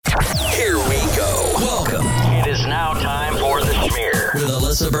with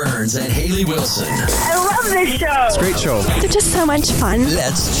Alyssa Burns and Haley Wilson. I love this show. It's a great show. They're just so much fun.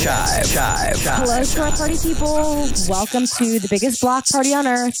 Let's chive. Hello, Shore Party people. Welcome to the biggest block party on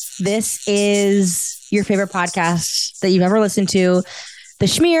earth. This is your favorite podcast that you've ever listened to, The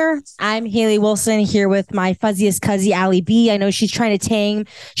Schmear. I'm Haley Wilson here with my fuzziest cousin, Allie B. I know she's trying to tame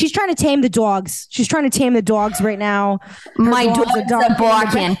the dogs. She's trying to tame the dogs right now. My dogs are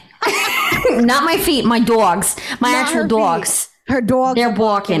barking. Not my feet, my dogs. My actual dogs. Her dogs they're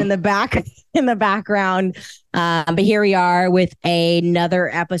barking in the background. But here we are with another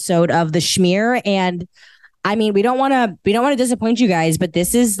episode of The Schmear. And I mean, we don't want to disappoint you guys, but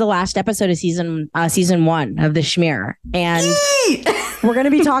this is the last episode of season 1 of The Schmear. And we're going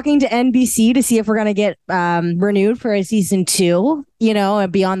to be talking to NBC to see if we're going to get renewed for a season 2,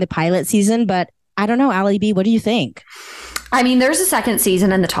 beyond the pilot season. But I don't know, Allie B, what do you think? I mean, there's a second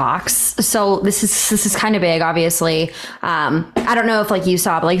season in the talks, so this is kind of big, obviously. I don't know if you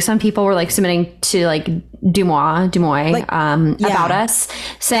saw, but some people were submitting to Dumois about us,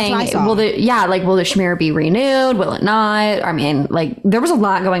 saying, will the Schmear be renewed? Will it not? I mean, there was a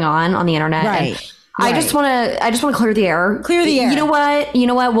lot going on the internet. Right. I just want to clear the air. You know what?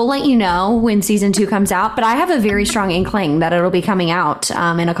 We'll let you know when season 2 comes out, but I have a very strong inkling that it'll be coming out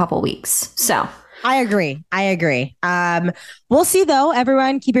in a couple weeks. So. I agree. We'll see, though.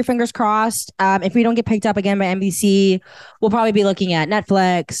 Everyone, keep your fingers crossed. If we don't get picked up again by NBC, we'll probably be looking at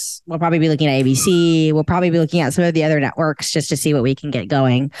Netflix. We'll probably be looking at ABC. We'll probably be looking at some of the other networks just to see what we can get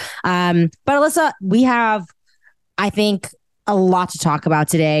going. But Alyssa, we have, I think, a lot to talk about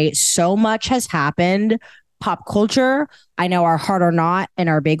today. So much has happened. Pop culture. I know our Heart or Not and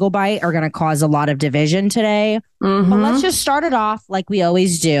our Bagel Bite are going to cause a lot of division today. Mm-hmm. But let's just start it off like we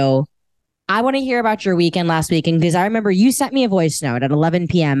always do. I want to hear about your weekend last weekend because I remember you sent me a voice note at 11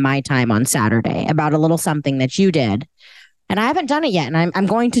 p.m. my time on Saturday about a little something that you did. And I haven't done it yet, and I'm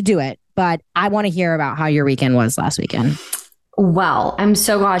going to do it. But I want to hear about how your weekend was last weekend. Well, I'm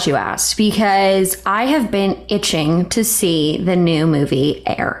so glad you asked because I have been itching to see the new movie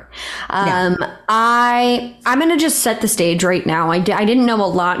Air. I'm going to just set the stage right now. I didn't know a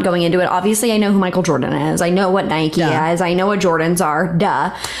lot going into it. Obviously, I know who Michael Jordan is. I know what Nike is. I know what Jordans are.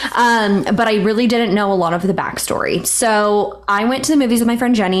 Duh. But I really didn't know a lot of the backstory. So I went to the movies with my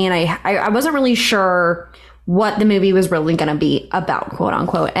friend Jenny, and I wasn't really sure what the movie was really going to be about, quote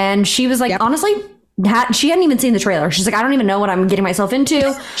unquote. And she was like, honestly, she hadn't even seen the trailer. She's like, I don't even know what I'm getting myself into.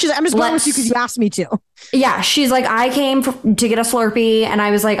 She's like, I'm just going with you because you asked me to. Yeah. She's like, I came to get a Slurpee. And I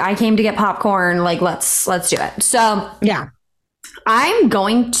was like, I came to get popcorn. Let's do it. So yeah, I'm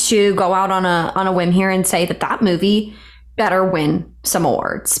going to go out on a whim here and say that movie better win some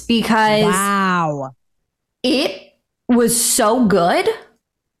awards because wow, it was so good.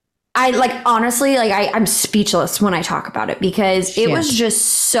 I'm speechless when I talk about it because it was just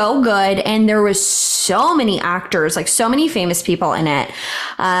so good. And there was so many actors, so many famous people in it.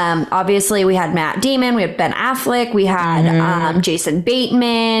 Obviously we had Matt Damon, we had Ben Affleck, we had Jason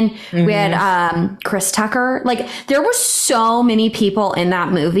Bateman, we had Chris Tucker. There were so many people in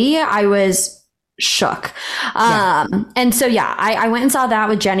that movie. I was shook. And so, I went and saw that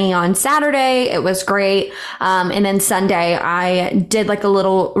with Jenny on Saturday. It was great. And then Sunday I did a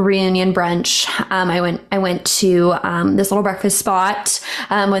little reunion brunch. I went to this little breakfast spot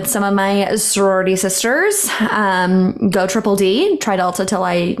with some of my sorority sisters. Go Triple D, Tri Delta till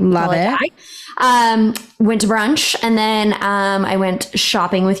I die. Went to brunch, and then I went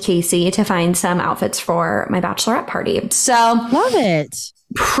shopping with Casey to find some outfits for my bachelorette party. So love it.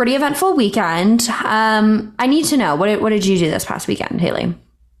 Pretty eventful weekend. I need to know, what did you do this past weekend, Haley?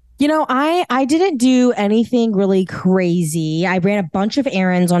 I didn't do anything really crazy. I ran a bunch of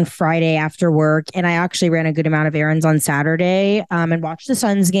errands on Friday after work, and I actually ran a good amount of errands on Saturday and watched the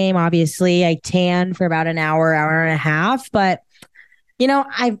Suns game. Obviously, I tanned for about an hour and a half, but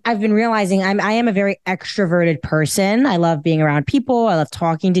I've been realizing I am a very extroverted person. I love being around people. I love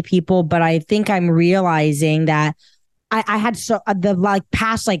talking to people, but I think I'm realizing that I had the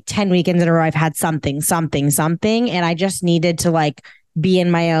past 10 weekends in a row, I've had something. And I just needed to be in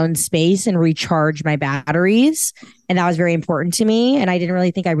my own space and recharge my batteries. And that was very important to me. And I didn't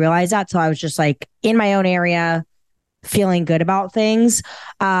really think I realized that. So I was just in my own area, feeling good about things.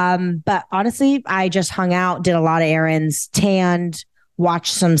 But honestly, I just hung out, did a lot of errands, tanned,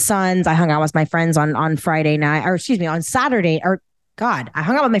 watched some Suns. I hung out with my friends on Friday night, on Saturday, I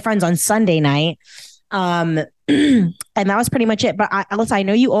hung out with my friends on Sunday night. And that was pretty much it. But Alyssa, I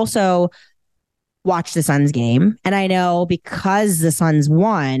know you also watched the Suns game, and I know because the Suns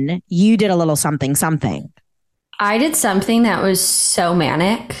won, you did a little something. I did something that was so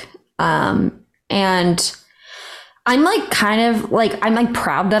manic. And I'm like kind of like, I'm like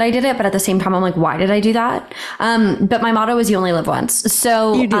proud that I did it, but at the same time, I'm like, why did I do that? But my motto is you only live once.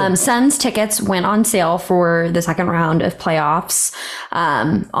 So Suns tickets went on sale for the second round of playoffs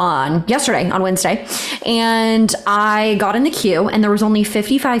on Wednesday. And I got in the queue and there was only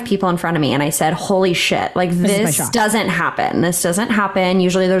 55 people in front of me. And I said, holy shit, like this doesn't happen. This doesn't happen.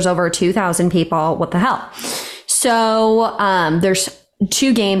 Usually there's over 2,000 people. What the hell? So there's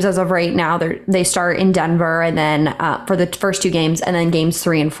 2 games as of right now. They start in Denver, and then for the first 2 games, and then games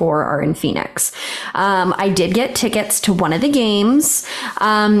 3 and 4 are in Phoenix. I did get tickets to one of the games,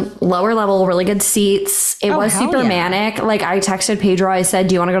 lower level, really good seats. It was super manic. Like I texted Pedro, I said,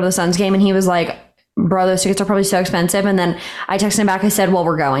 do you want to go to the Suns game? And he was like, bro, those tickets are probably so expensive. And then I texted him back, I said, well,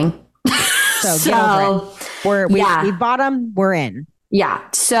 we're going. So get over it. We bought them, we're in. Yeah.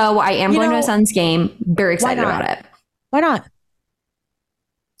 So I am going to a Suns game. Very excited about it. Why not?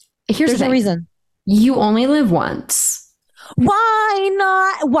 There's no reason. You only live once. Why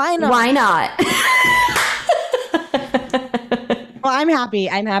not? Why not? Well, I'm happy.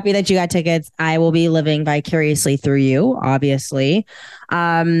 I'm happy that you got tickets. I will be living vicariously through you, obviously.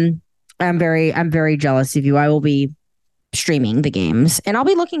 I'm very jealous of you. I will be streaming the games and I'll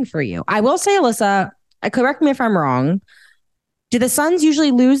be looking for you. I will say, Alyssa, correct me if I'm wrong. Do the Suns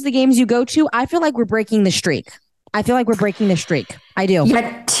usually lose the games you go to? I feel like we're breaking the streak. I I do.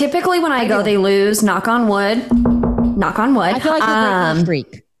 Yeah, typically when I go, they lose. Knock on wood. I feel like we're breaking the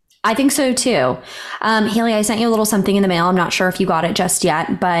streak. I think so too. Haley, I sent you a little something in the mail. I'm not sure if you got it just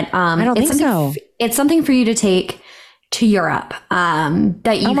yet, but I don't think so. It's something for you to take to Europe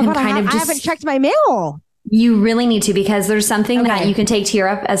that you can I haven't checked my mail. You really need to, because there's something that you can take to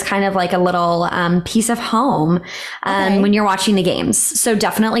Europe as kind of like a little piece of home when you're watching the games. So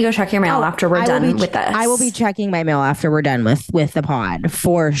definitely go check your mail after we're done with this. I will be checking my mail after we're done with the pod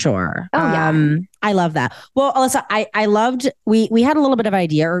for sure. I love that. Well, Alyssa, I loved, we had a little bit of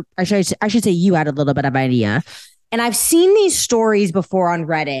idea, or I should say you had a little bit of idea. And I've seen these stories before on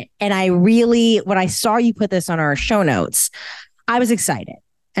Reddit. And when I saw you put this on our show notes, I was excited.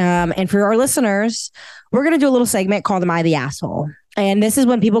 And for our listeners, we're going to do a little segment called Am I the Asshole? And this is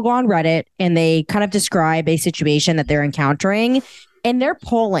when people go on Reddit and they kind of describe a situation that they're encountering, and they're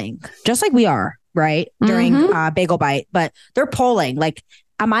polling just like we are, right? During Bagel Bite, but they're polling like,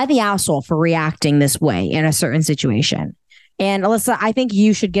 am I the asshole for reacting this way in a certain situation? And Alyssa, I think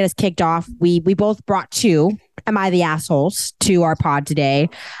you should get us kicked off. We both brought 2 Am I the Assholes to our pod today.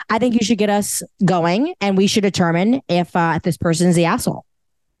 I think you should get us going and we should determine if this person's the asshole.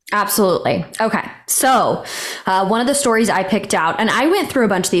 Absolutely. Okay. So one of the stories I picked out, and I went through a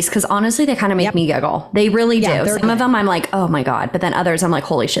bunch of these because honestly, they kind of make me giggle. They really do. Some of them I'm like, oh my God. But then others I'm like,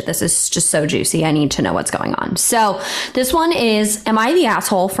 holy shit, this is just so juicy. I need to know what's going on. So this one is, am I the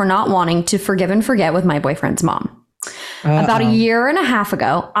asshole for not wanting to forgive and forget with my boyfriend's mom? About a year and a half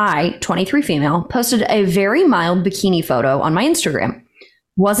ago, I, 23 female, posted a very mild bikini photo on my Instagram.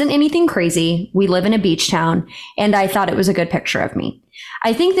 Wasn't anything crazy. We live in a beach town, and I thought it was a good picture of me.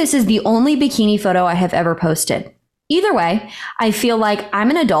 I think this is the only bikini photo I have ever posted. Either way, I feel like I'm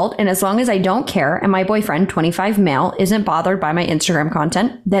an adult, and as long as I don't care and my boyfriend, 25 male, isn't bothered by my Instagram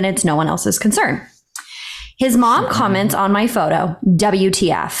content, then it's no one else's concern. His mom comments on my photo,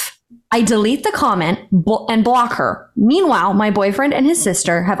 WTF. I delete the comment and block her. Meanwhile, my boyfriend and his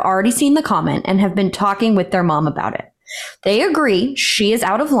sister have already seen the comment and have been talking with their mom about it. They agree she is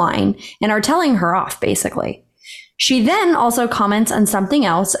out of line and are telling her off, basically. She then also comments on something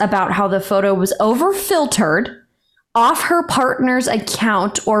else about how the photo was over-filtered off her partner's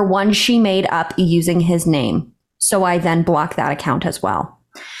account or one she made up using his name. So I then block that account as well.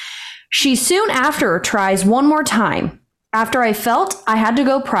 She soon after tries one more time, after I felt I had to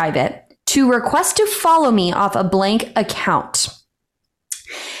go private, to request to follow me off a blank account.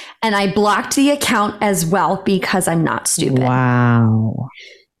 And I blocked the account as well because I'm not stupid. Wow.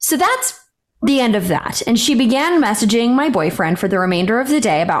 So that's the end of that. And she began messaging my boyfriend for the remainder of the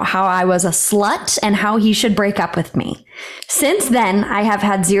day about how I was a slut and how he should break up with me. Since then, I have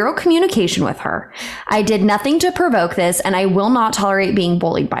had zero communication with her. I did nothing to provoke this, and I will not tolerate being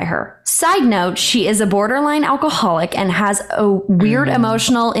bullied by her. Side note, she is a borderline alcoholic and has a weird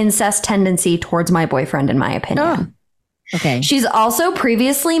emotional incest tendency towards my boyfriend, in my opinion. Okay. She's also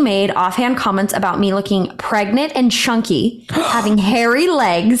previously made offhand comments about me looking pregnant and chunky, having hairy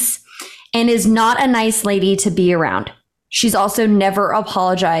legs, and is not a nice lady to be around. She's also never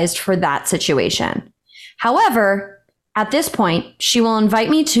apologized for that situation. However, at this point, she will invite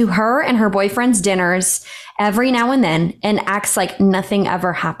me to her and her boyfriend's dinners every now and then and acts like nothing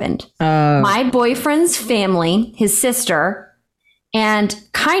ever happened. My boyfriend's family, his sister, and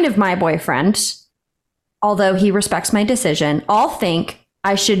kind of my boyfriend although he respects my decision, all think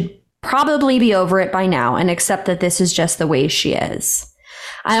I should probably be over it by now and accept that this is just the way she is.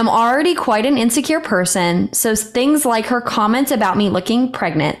 I am already quite an insecure person, so things like her comments about me looking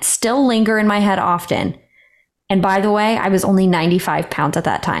pregnant still linger in my head often. And by the way, I was only 95 pounds at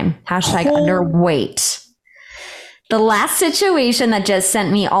that time. Hashtag underweight. The last situation that just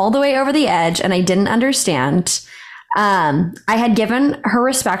sent me all the way over the edge and I didn't understand. I had given her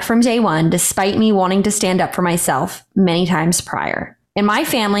respect from day one, despite me wanting to stand up for myself many times prior. In my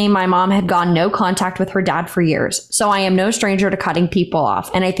family, my mom had gone no contact with her dad for years, so I am no stranger to cutting people off,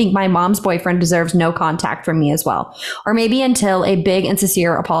 and I think my mom's boyfriend deserves no contact from me as well, or maybe until a big and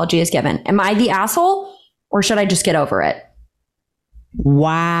sincere apology is given. Am I the asshole, or should I just get over it?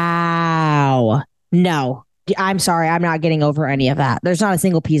 Wow. No, I'm sorry. I'm not getting over any of that. There's not a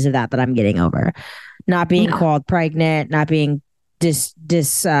single piece of that I'm getting over. Not being called pregnant, not being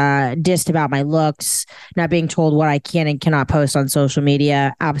dissed about my looks, not being told what I can and cannot post on social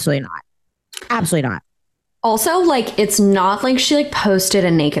media. Absolutely not. Absolutely not. Also, like, it's not like she like posted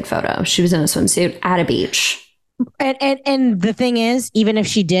a naked photo. She was in a swimsuit at a beach. And the thing is, even if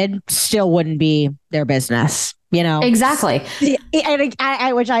she did, still wouldn't be their business, you know? Exactly.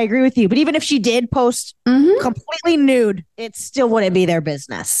 Which I agree with you. But even if she did post completely nude, it still wouldn't be their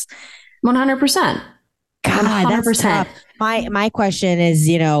business. 100%. God, 100%. That's tough. My question is,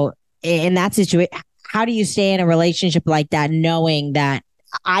 you know, in that situation, how do you stay in a relationship like that, knowing that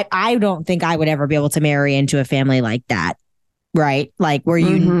I don't think I would ever be able to marry into a family like that, right? Like where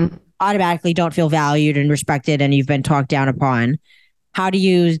you automatically don't feel valued and respected and you've been talked down upon. How do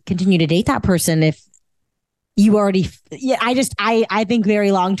you continue to date that person if you already? Yeah, I think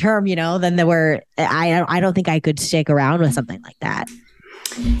very long term, you know, then I don't think I could stick around with something like that.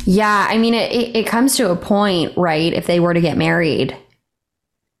 Yeah, I mean, it comes to a point, right? If they were to get married,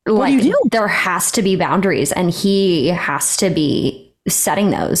 what do you do? There has to be boundaries, and he has to be setting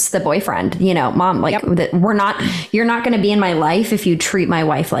those. The boyfriend, you know, mom, like you're not going to be in my life if you treat my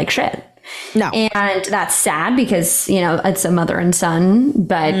wife like shit. No, and that's sad because, you know, it's a mother and son,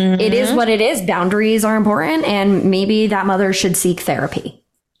 but it is what it is. Boundaries are important, and maybe that mother should seek therapy.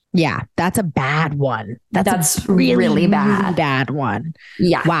 Yeah, that's a bad one. That's a really bad. Really bad one.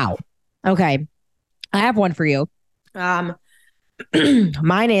 Yeah. Wow. Okay. I have one for you. Mine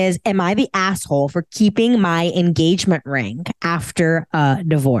is, am I the asshole for keeping my engagement ring after a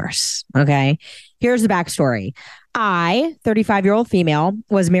divorce? Okay. Here's the backstory. I, 35-year-old female,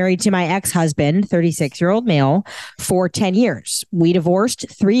 was married to my ex-husband, 36-year-old male, for 10 years. We divorced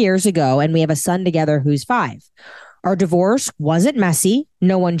 3 years ago, and we have a son together who's 5. Our divorce wasn't messy.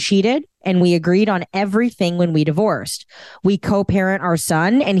 No one cheated. And we agreed on everything when we divorced. We co-parent our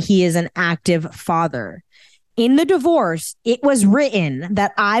son, and he is an active father. In the divorce, it was written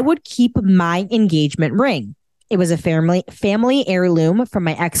that I would keep my engagement ring. It was a family heirloom from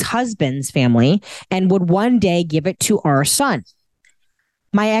my ex-husband's family and would one day give it to our son.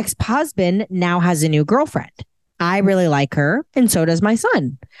 My ex-husband now has a new girlfriend. I really like her, and so does my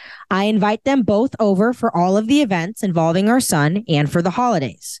son. I invite them both over for all of the events involving our son and for the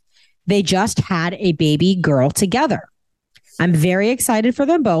holidays. They just had a baby girl together. I'm very excited for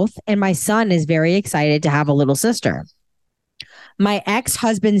them both, and my son is very excited to have a little sister. My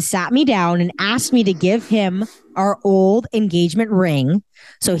ex-husband sat me down and asked me to give him our old engagement ring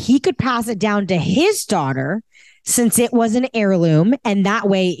so he could pass it down to his daughter since it was an heirloom, and that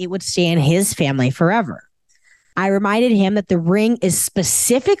way it would stay in his family forever. I reminded him that the ring is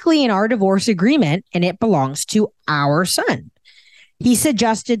specifically in our divorce agreement and it belongs to our son. He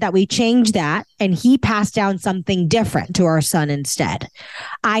suggested that we change that, and he passed down something different to our son instead.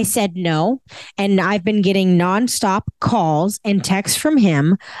 I said no, and I've been getting nonstop calls and texts from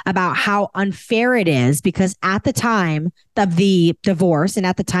him about how unfair it is because at the time of the divorce and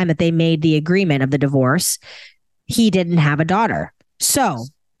at the time that they made the agreement of the divorce, he didn't have a daughter. So,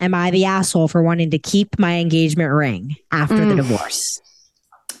 am I the asshole for wanting to keep my engagement ring after the divorce?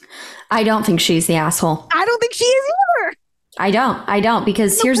 I don't think she's the asshole. I don't think she is either. I don't,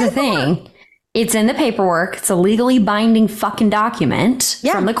 because here's the thing. It's in the paperwork. It's a legally binding fucking document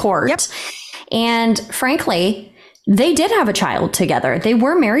from the court. Yep. And frankly, they did have a child together. They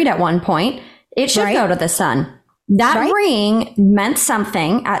were married at one point. It should go to the son. That ring meant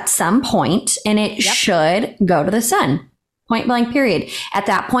something at some point, and it should go to the son. Point blank, period. At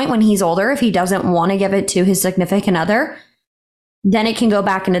that point, when he's older, if he doesn't want to give it to his significant other, then it can go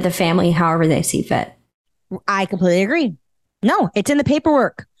back into the family however they see fit. I completely agree. No, it's in the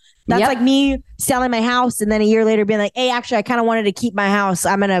paperwork. That's like me selling my house and then a year later being like, hey, actually, I kind of wanted to keep my house.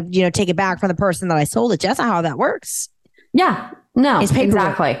 I'm going to, take it back from the person that I sold it. That's not how that works. Yeah, no, it's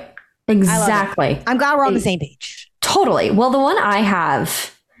paperwork. Exactly. I'm glad we're on the same page. Totally. Well, the one I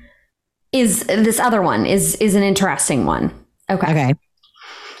have is this other one is an interesting one. Okay.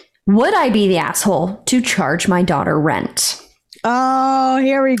 Would I be the asshole to charge my daughter rent? Oh,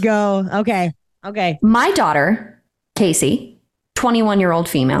 here we go. Okay. My daughter, Casey, 21-year-old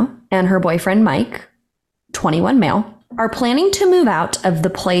female, and her boyfriend, Mike, 21 male, are planning to move out of the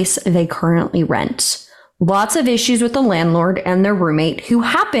place they currently rent. Lots of issues with the landlord and their roommate, who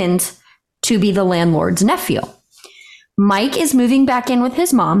happens to be the landlord's nephew. Mike is moving back in with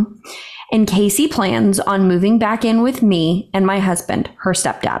his mom, and Casey plans on moving back in with me and my husband, her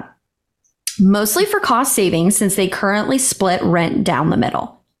stepdad. Mostly for cost savings, since they currently split rent down the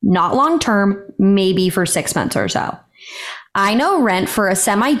middle. Not long term, maybe for 6 months or so. I know rent for a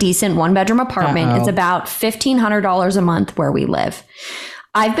semi-decent one-bedroom apartment is about $1,500 a month where we live.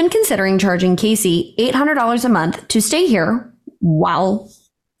 I've been considering charging Casey $800 a month to stay here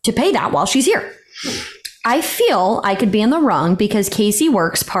to pay that while she's here. I feel I could be in the wrong because Casey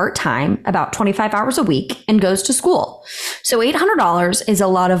works part-time, about 25 hours a week, and goes to school. So $800 is a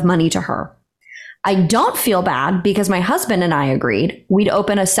lot of money to her. I don't feel bad because my husband and I agreed we'd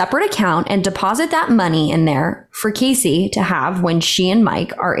open a separate account and deposit that money in there for Casey to have when she and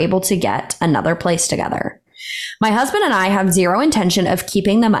Mike are able to get another place together. My husband and I have zero intention of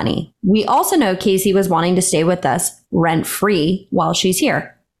keeping the money. We also know Casey was wanting to stay with us rent-free while she's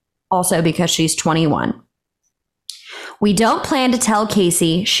here. Also because she's 21. We don't plan to tell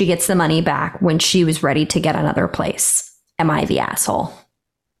Casey she gets the money back when she was ready to get another place. Am I the asshole?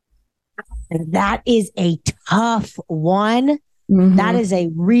 That is a tough one. Mm-hmm. That is a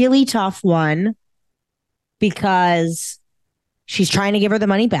really tough one because she's trying to give her the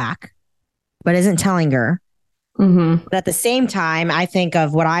money back, but isn't telling her. Mm-hmm. But at the same time, I think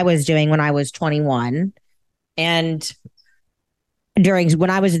of what I was doing when I was 21. And when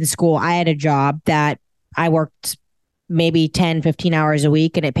I was in school, I had a job that I worked maybe 10, 15 hours a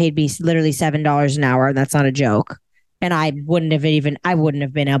week, and it paid me literally $7 an hour. And that's not a joke. And I wouldn't have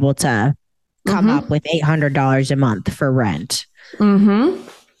been able to come up with $800 a month for rent. Mm-hmm.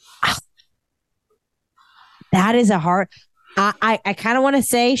 That is a hard. I kind of want to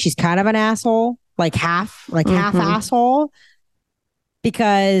say she's kind of an asshole, half asshole,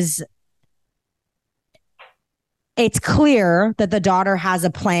 because it's clear that the daughter has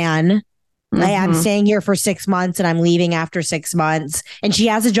a plan. Like, I'm staying here for 6 months and I'm leaving after 6 months. And she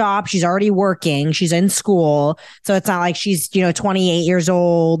has a job. She's already working. She's in school. So it's not like she's, 28 years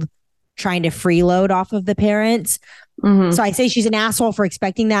old trying to freeload off of the parents. Mm-hmm. So I say she's an asshole for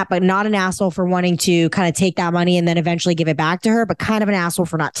expecting that, but not an asshole for wanting to kind of take that money and then eventually give it back to her, but kind of an asshole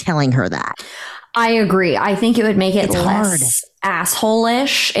for not telling her that. I agree. I think it would make it less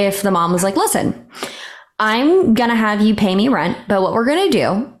asshole-ish if the mom was like, listen, I'm going to have you pay me rent, but what we're going to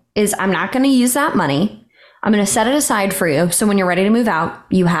do is I'm not going to use that money. I'm going to set it aside for you. So when you're ready to move out,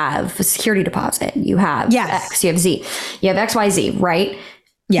 you have a security deposit. You have X, you have Z, you have X, Y, Z, right?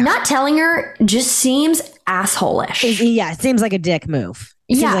 Yeah. Not telling her just seems asshole-ish. It seems like a dick move.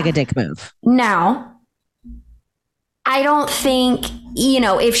 Now, I don't think,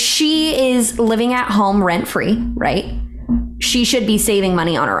 if she is living at home rent-free, right? She should be saving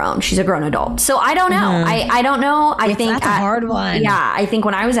money on her own. She's a grown adult. So I don't know. I don't know. I think that's a hard one. Yeah. I think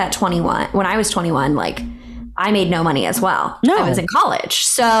when I was 21, I made no money as well. No. I was in college.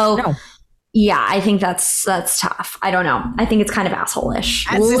 So yeah, I think that's tough. I don't know. I think it's kind of asshole-ish.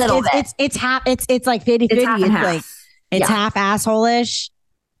 A little bit. It's half. It's like 50-50. It's half asshole-ish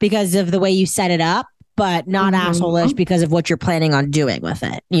because of the way you set it up, but not asshole-ish because of what you're planning on doing with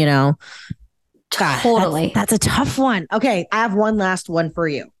it. God, totally. That's a tough one. Okay, I have one last one for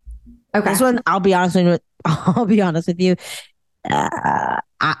you. Okay, this one I'll be honest with you.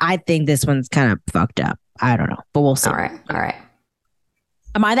 I think this one's kind of fucked up. I don't know, but we'll see. All right.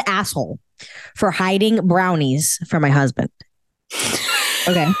 Am I the asshole for hiding brownies from my husband?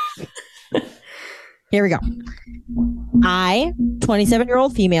 Okay. Here we go. I,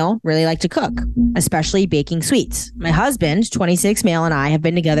 27-year-old female, really like to cook, especially baking sweets. My husband, 26 male, and I have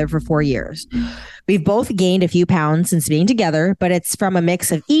been together for 4 years. We've both gained a few pounds since being together, but it's from a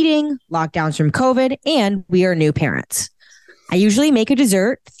mix of eating, lockdowns from COVID, and we are new parents. I usually make a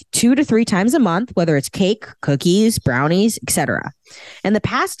dessert 2 to 3 times a month, whether it's cake, cookies, brownies, etc. In the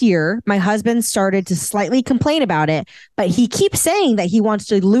past year, my husband started to slightly complain about it, but he keeps saying that he wants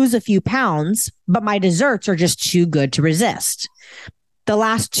to lose a few pounds, but my desserts are just too good to resist. The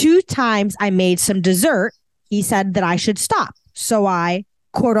last 2 times I made some dessert, he said that I should stop. So I,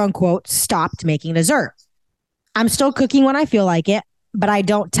 quote unquote, stopped making dessert. I'm still cooking when I feel like it, but I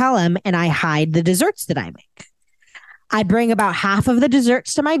don't tell him and I hide the desserts that I make. I bring about half of the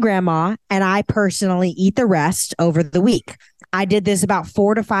desserts to my grandma, and I personally eat the rest over the week. I did this about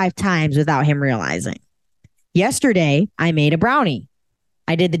 4 to 5 times without him realizing. Yesterday, I made a brownie.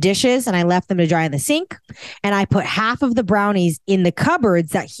 I did the dishes and I left them to dry in the sink. And I put half of the brownies in the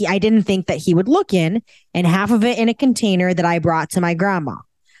cupboards that I didn't think that he would look in, and half of it in a container that I brought to my grandma.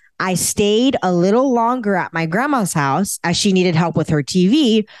 I stayed a little longer at my grandma's house as she needed help with her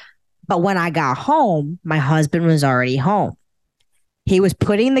TV. But when I got home, my husband was already home. He was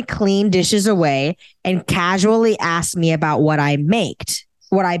putting the clean dishes away and casually asked me about what I baked,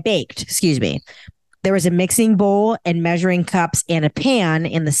 There was a mixing bowl and measuring cups and a pan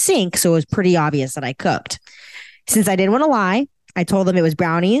in the sink, so it was pretty obvious that I cooked. Since I didn't want to lie, I told him it was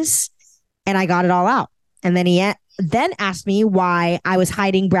brownies, and I got it all out. And then he then asked me why I was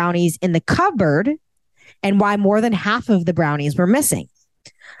hiding brownies in the cupboard and why more than half of the brownies were missing.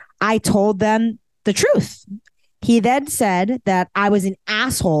 I told them the truth. He then said that I was an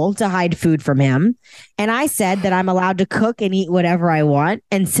asshole to hide food from him. And I said that I'm allowed to cook and eat whatever I want.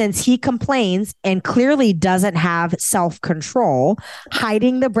 And since he complains and clearly doesn't have self-control,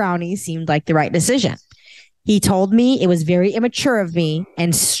 hiding the brownies seemed like the right decision. He told me it was very immature of me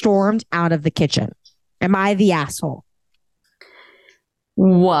and stormed out of the kitchen. Am I the asshole?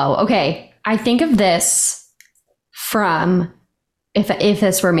 Whoa. Okay. I think of this from if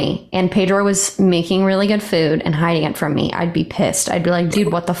this were me and Pedro was making really good food and hiding it from me, I'd be pissed. I'd be like,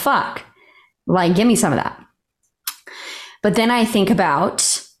 dude, what the fuck? Like, give me some of that. But then I think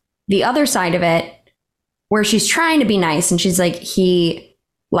about the other side of it where she's trying to be nice and she's like, he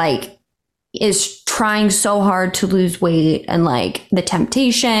like is trying so hard to lose weight and like the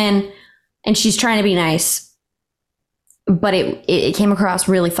temptation, and she's trying to be nice, but it came across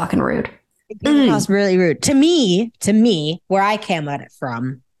really fucking rude. It came across really rude. To me, where I came at it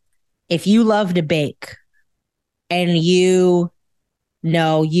from, if you love to bake and you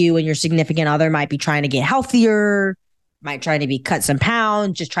know you and your significant other might be trying to get healthier, might try to be cut some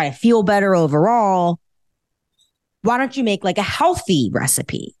pounds, just try to feel better overall, why don't you make like a healthy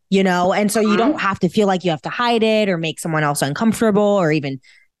recipe, And so you don't have to feel like you have to hide it or make someone else uncomfortable or even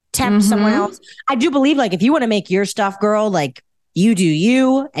tempt someone else. I do believe like if you want to make your stuff, girl, like you do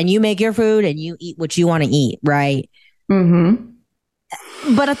you and you make your food and you eat what you want to eat, right?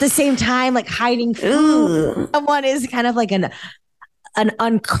 But at the same time, like hiding food, someone is kind of like an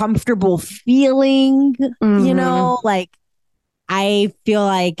uncomfortable feeling, like I feel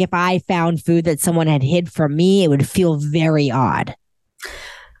like if I found food that someone had hid from me, it would feel very odd.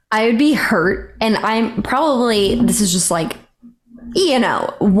 I would be hurt. And I'm probably, this is just like,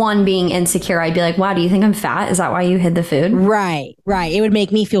 one being insecure, I'd be like, wow, do you think I'm fat? Is that why you hid the food? Right. It would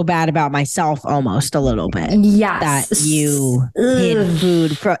make me feel bad about myself almost a little bit. Yes. That you hid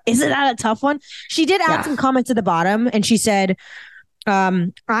food from. Isn't that a tough one? She did add some comments at the bottom and she said,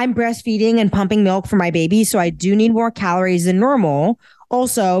 I'm breastfeeding and pumping milk for my baby, so I do need more calories than normal.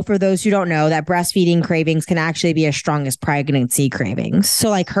 Also, for those who don't know, that breastfeeding cravings can actually be as strong as pregnancy cravings. So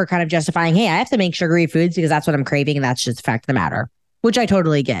like her kind of justifying, hey, I have to make sugary foods because that's what I'm craving. And that's just the fact of the matter, which I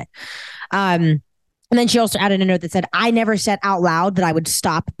totally get. And then she also added a note that said, I never said out loud that I would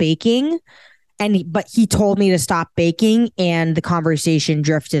stop baking. But he told me to stop baking and the conversation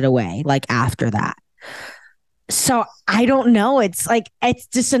drifted away like after that. So I don't know. It's like, it's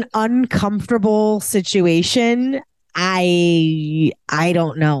just an uncomfortable situation. I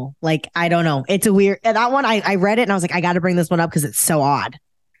don't know. Like, I don't know. It's a weird, that one, I read it and I was like, I got to bring this one up because it's so odd.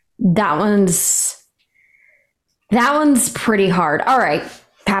 That one's pretty hard. All right,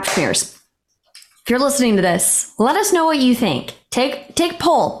 Pap smears. If you're listening to this, let us know what you think. Take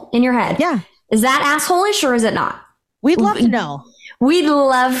poll in your head. Yeah. Is that asshole-ish or is it not? We'd love to know. We'd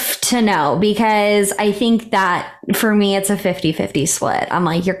love to know because I think that for me, it's a 50-50 split. I'm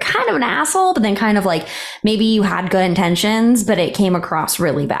like, you're kind of an asshole, but then kind of like maybe you had good intentions, but it came across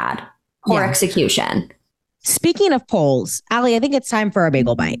really bad. Poor execution. Speaking of polls, Allie, I think it's time for our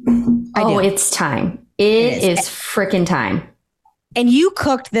bagel bite. It's time. It is freaking time. And you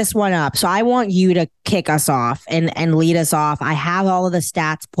cooked this one up. So I want you to kick us off and lead us off. I have all of the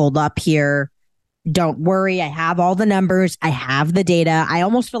stats pulled up here. Don't worry. I have all the numbers. I have the data. I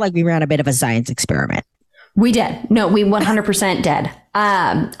almost feel like we ran a bit of a science experiment. We did. No, we 100% did.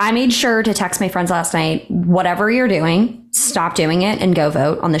 I made sure to text my friends last night, whatever you're doing, stop doing it and go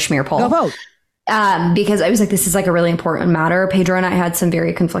vote on the schmear poll. Go vote. Because I was like, this is like a really important matter. Pedro and I had some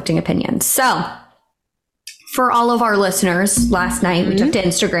very conflicting opinions. So for all of our listeners, last night we took to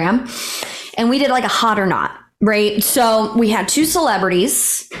Instagram and we did like a hot or not, right? So we had 2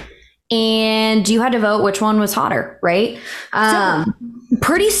 celebrities and you had to vote which one was hotter, right?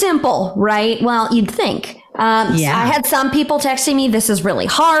 Pretty simple, right? Well, you'd think. I had some people texting me, this is really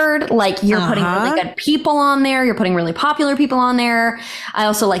hard. Like, you're putting really good people on there. You're putting really popular people on there. I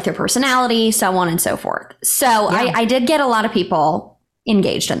also like their personality, so on and so forth. So I did get a lot of people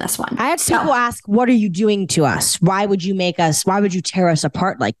engaged in this one. I had people ask, what are you doing to us? Why would you tear us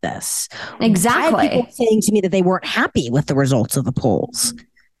apart like this? Exactly. I had people saying to me that they weren't happy with the results of the polls.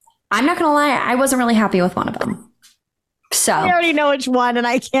 I'm not going to lie. I wasn't really happy with one of them. So I already know which one, and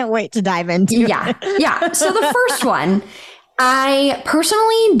I can't wait to dive into it. Yeah. So the first one, I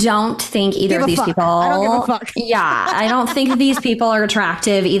personally don't think either of these people. I don't give a fuck. Yeah, I don't think these people are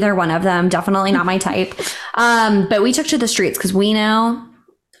attractive. Either one of them, definitely not my type. But we took to the streets because we know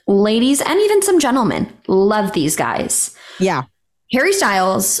ladies and even some gentlemen love these guys. Yeah, Harry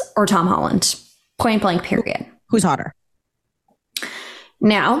Styles or Tom Holland, point blank. Period. Who's hotter?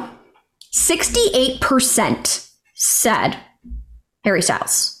 Now, 68% said Harry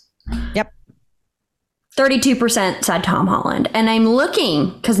Styles. Yep. 32% said Tom Holland. And I'm looking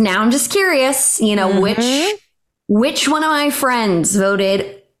because now I'm just curious, which one of my friends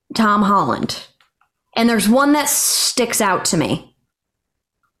voted Tom Holland? And there's one that sticks out to me.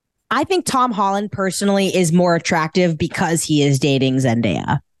 I think Tom Holland personally is more attractive because he is dating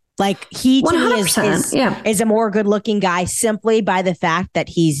Zendaya. Like, he to me is a more good looking guy simply by the fact that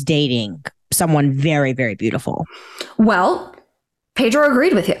he's dating someone very, very beautiful. Well, Pedro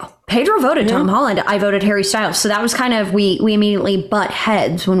agreed with you. Pedro voted Tom Holland. I voted Harry Styles. So that was kind of, we immediately butt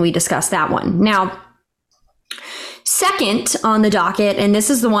heads when we discussed that one. Now, second on the docket, and this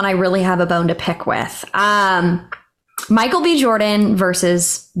is the one I really have a bone to pick with, Michael B. Jordan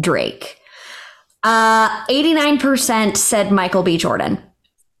versus Drake. 89% said Michael B. Jordan.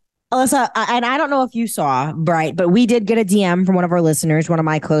 Alyssa, and I don't know if you saw, right, but we did get a DM from one of our listeners, one of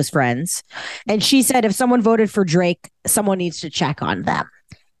my close friends, and she said if someone voted for Drake, someone needs to check on them.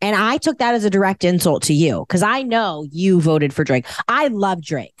 And I took that as a direct insult to you because I know you voted for Drake. I love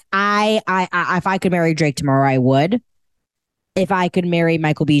Drake. I if I could marry Drake tomorrow, I would. If I could marry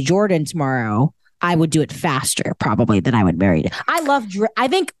Michael B. Jordan tomorrow, I would do it faster probably than I would marry. I love Drake. I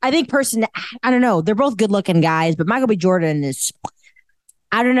think I don't know. They're both good looking guys, but Michael B. Jordan is,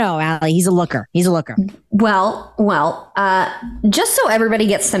 I don't know, Allie. He's a looker. Well, just so everybody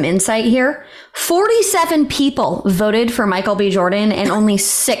gets some insight here, 47 people voted for Michael B. Jordan and only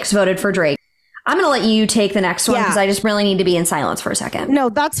 6 voted for Drake. I'm going to let you take the next one because I just really need to be in silence for a second. No,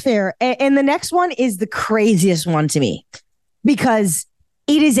 that's fair. And the next one is the craziest one to me because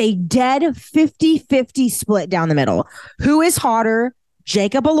it is a dead 50-50 split down the middle. Who is hotter,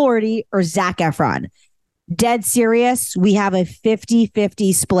 Jacob Elordi or Zac Efron? Dead serious. We have a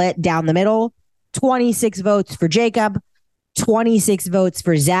 50-50 split down the middle. 26 votes for Jacob, 26 votes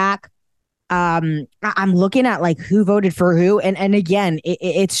for Zach. I'm looking at like who voted for who. And again,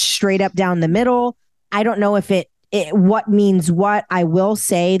 it's straight up down the middle. I don't know if it what means what. I will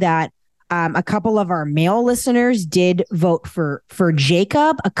say that a couple of our male listeners did vote for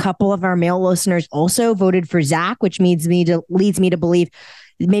Jacob. A couple of our male listeners also voted for Zach, which leads me to believe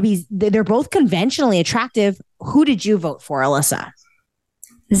maybe they're both conventionally attractive. Who did you vote for, Alyssa?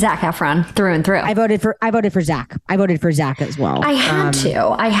 Zac Efron through and through. I voted for Zach. I voted for Zach as well. I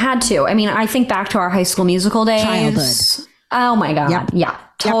had to. I mean, I think back to our High School Musical days. Childhood. Oh my God. Yep. Yeah,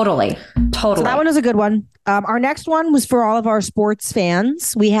 totally. So that one is a good one. Our next one was for all of our sports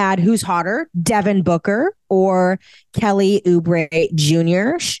fans. We had who's hotter, Devin Booker or Kelly Oubre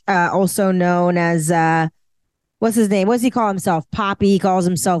Jr., also known as, what's his name? What does he call himself? Poppy. He calls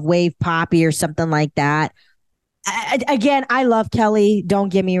himself Wave Poppy or something like that. Again, I love Kelly. Don't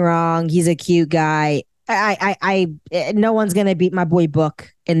get me wrong. He's a cute guy. No one's going to beat my boy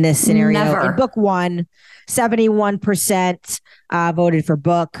Book in this scenario. Never. And Book won. 71% voted for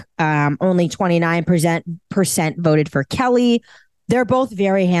Book. Only 29% voted for Kelly. They're both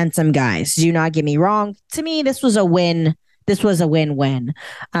very handsome guys. Do not get me wrong. To me, this was a win. This was a win-win.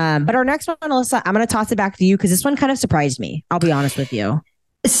 But our next one, Alyssa, I'm going to toss it back to you because this one kind of surprised me. I'll be honest with you.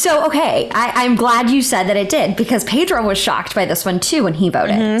 So, okay, I'm glad you said that it did because Pedro was shocked by this one too when he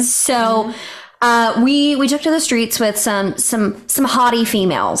voted. Mm-hmm. So we took to the streets with some haughty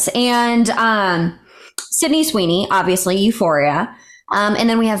females and Sydney Sweeney, obviously Euphoria, and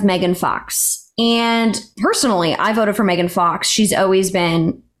then we have Megan Fox. And personally, I voted for Megan Fox. She's always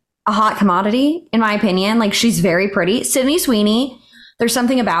been a hot commodity, in my opinion. Like, she's very pretty. Sydney Sweeney, there's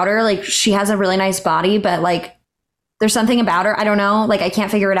something about her. Like, she has a really nice body, but like, there's something about her. I don't know. Like, I can't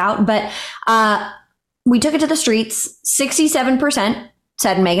figure it out. But we took it to the streets. 67%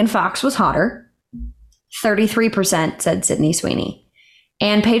 said Megan Fox was hotter. 33% said Sydney Sweeney.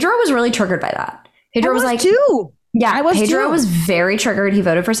 And Pedro was really triggered by that. Pedro was like, too. Yeah, Pedro was very triggered. He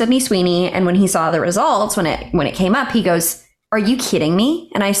voted for Sydney Sweeney, and when he saw the results, when it came up, he goes, "Are you kidding me?"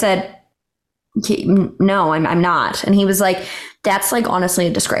 And I said, "No, I'm not." And he was like, "That's like honestly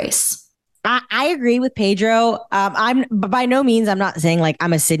a disgrace." I agree with Pedro. I'm by no means, I'm not saying like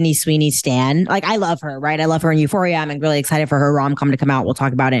I'm a Sydney Sweeney stan. Like I love her, right? I love her in Euphoria. I'm really excited for her rom-com to come out. We'll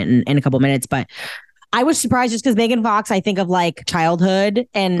talk about it in a couple minutes. But I was surprised just because Megan Fox, I think of like childhood.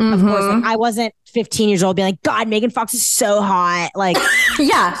 And of course, like, I wasn't 15 years old being like, God, Megan Fox is so hot. Like,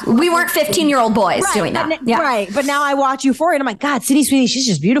 yeah, we weren't 15-year-old boys doing that. Yeah. Right. But now I watch Euphoria and I'm like, God, Sydney Sweeney, she's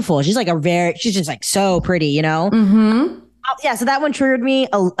just beautiful. She's like she's just like so pretty, you know? Mm-hmm. Yeah, so that one triggered me.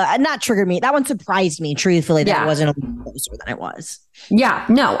 Not triggered me. That one surprised me, truthfully, that it wasn't a little closer than it was. Yeah,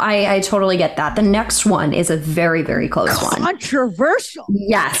 no, I totally get that. The next one is a very, very close one. Controversial.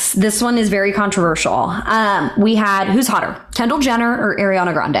 Yes, this one is very controversial. We had, who's hotter, Kendall Jenner or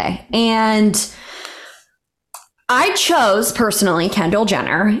Ariana Grande? And I chose, personally, Kendall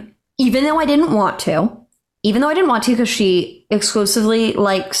Jenner, even though I didn't want to. Because she exclusively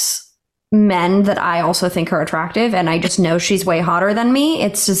likes men that I also think are attractive, and I just know she's way hotter than me.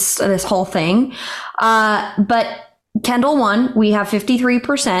 It's just this whole thing. But Kendall won. We have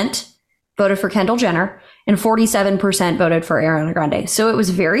 53% voted for Kendall Jenner and 47% voted for Ariana Grande. So it was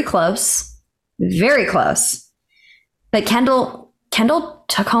very close. Very close. But Kendall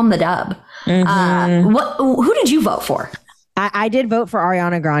took home the dub. Mm-hmm. Who did you vote for? I did vote for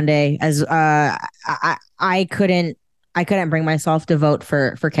Ariana Grande, as I couldn't bring myself to vote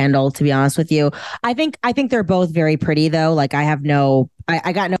for Kendall, to be honest with you. I think they're both very pretty though. Like I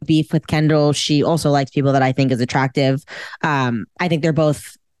got no beef with Kendall. She also likes people that I think is attractive. I think they're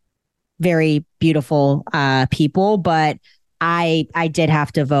both very beautiful people, but I did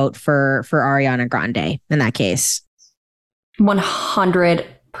have to vote for Ariana Grande in that case.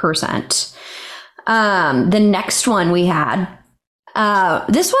 100%. The next one we had,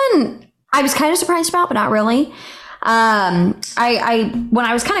 this one I was kind of surprised about, but not really. I when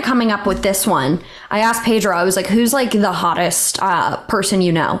I was kind of coming up with this one, I asked Pedro, I was like, who's like the hottest person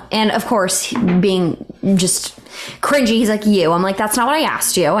you know? And of course, being just cringy, he's like, you. I'm like, that's not what I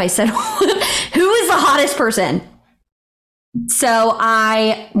asked you. I said, who is the hottest person? So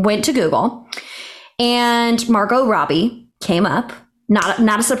I went to Google and Margot Robbie came up.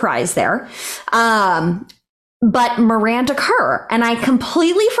 Not a surprise there. But Miranda Kerr, and I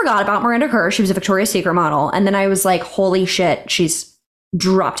completely forgot about Miranda Kerr. She was a Victoria's Secret model. And then I was like, holy shit, she's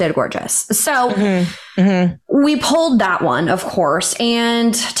drop dead gorgeous. So we pulled that one, of course.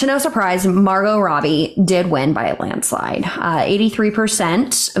 And to no surprise, Margot Robbie did win by a landslide.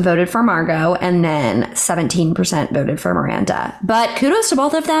 83% voted for Margot, and then 17% voted for Miranda. But kudos to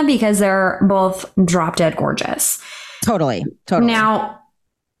both of them because they're both drop dead gorgeous. Totally. Now,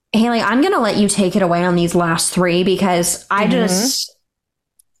 Haley, I'm going to let you take it away on these last three because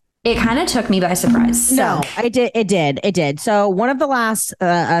it kind of took me by surprise. So. No, it did. So one of the last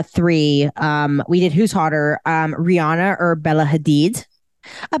three, we did Who's Hotter, Rihanna or Bella Hadid.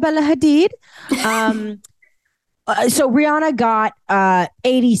 Bella Hadid. So Rihanna got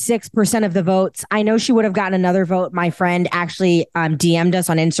 86% of the votes. I know she would have gotten another vote. My friend actually DM'd us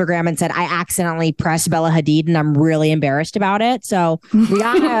on Instagram and said, I accidentally pressed Bella Hadid and I'm really embarrassed about it. So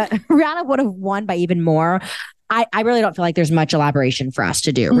Rihanna would have won by even more. I really don't feel like there's much elaboration for us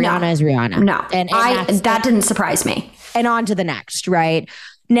to do. Rihanna is Rihanna. No, and that didn't surprise me. And on to the next, right?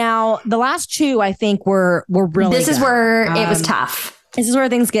 Now, the last two, I think were really This is good. where it was tough. This is where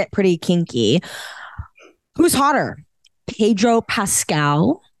things get pretty kinky. Who's hotter, Pedro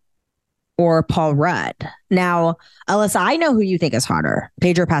Pascal or Paul Rudd? Now, Alyssa, I know who you think is hotter,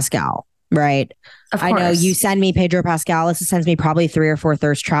 Pedro Pascal, right? Of course. I know you send me Pedro Pascal. Alyssa sends me probably 3 or 4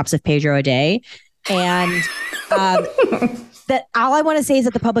 thirst traps of Pedro a day. And that all I want to say is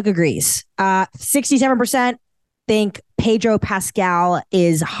that the public agrees. 67% think Pedro Pascal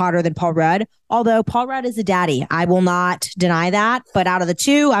is hotter than Paul Rudd, although Paul Rudd is a daddy. I will not deny that. But out of the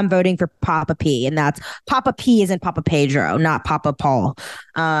two, I'm voting for Papa P. And that's Papa P isn't Papa Pedro, not Papa Paul.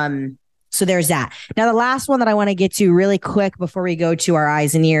 So there's that. Now, the last one that I want to get to really quick before we go to our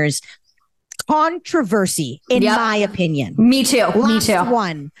eyes and ears. Controversy, in my opinion. Me too. Last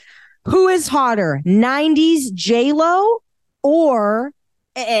one. Who is hotter, 90s J-Lo or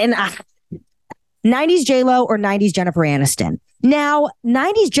 90s J-Lo or 90s Jennifer Aniston? Now,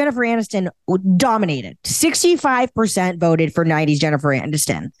 90s Jennifer Aniston dominated. 65% voted for 90s Jennifer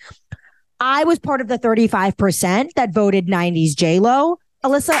Aniston. I was part of the 35% that voted 90s J-Lo.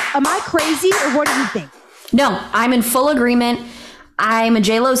 Alyssa, am I crazy or what do you think? No, I'm in full agreement. I'm a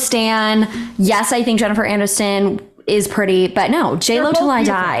J-Lo stan. Yes, I think Jennifer Aniston is pretty, but no, J-Lo till I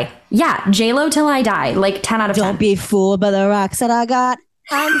die. Yeah, J-Lo till I die. Like 10 out of 10. Don't be fooled by the rocks that I got.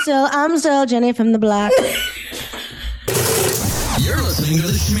 I'm still Jenny from the block. You're listening to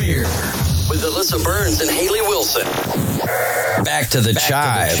The Schmear with Alyssa Burns and Haley Wilson. Back to the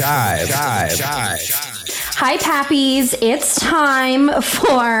chive. Hi, Pappies. It's time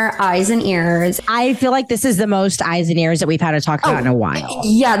for Eyes and Ears. I feel like this is the most eyes and ears that we've had to talk about in a while.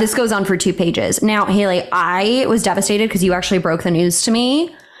 Yeah, this goes on for 2 pages. Now, Haley, I was devastated because you actually broke the news to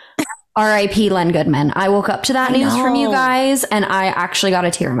me. R.I.P. Len Goodman. I woke up to that news from you guys, and I actually got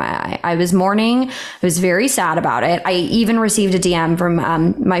a tear in my eye. I was mourning. I was very sad about it. I even received a DM from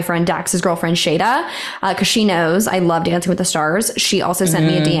my friend Dax's girlfriend, Shada, because she knows I love Dancing with the Stars. She also sent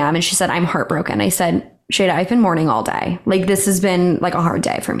me a DM, and she said, I'm heartbroken. I said, Shada, I've been mourning all day. Like, this has been like a hard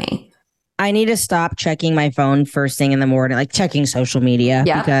day for me. I need to stop checking my phone first thing in the morning, like checking social media,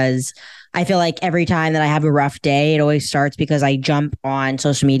 because I feel like every time that I have a rough day, it always starts because I jump on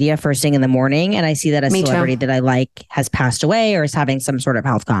social media first thing in the morning and I see that a celebrity that I like has passed away or is having some sort of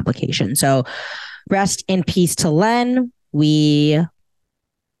health complication. So rest in peace to Len. We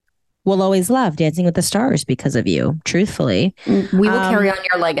will always love Dancing with the Stars because of you, truthfully. We will carry on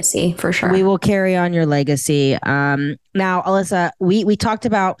your legacy for sure. We will carry on your legacy. Now, Alyssa, we talked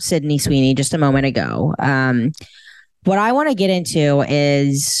about Sydney Sweeney just a moment ago. What I want to get into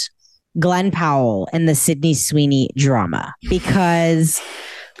is Glenn Powell and the Sydney Sweeney drama, because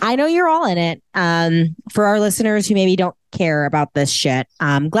I know you're all in it. For our listeners who maybe don't care about this shit,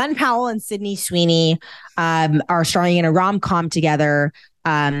 Glenn Powell and Sydney Sweeney are starring in a rom-com together.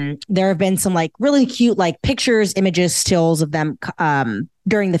 There have been some like really cute like pictures, images, stills of them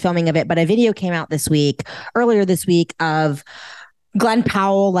during the filming of it, but a video came out earlier this week of Glenn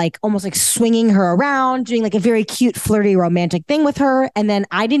Powell, like almost like swinging her around, doing like a very cute, flirty, romantic thing with her. And then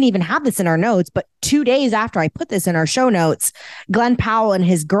I didn't even have this in our notes, but 2 days after I put this in our show notes, Glenn Powell and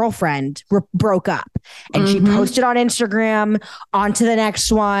his girlfriend broke up, and she posted on Instagram, on to the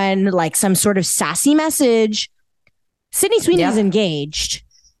next one, like some sort of sassy message. Sydney Sweeney is engaged.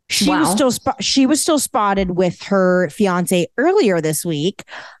 She was still spotted with her fiance earlier this week,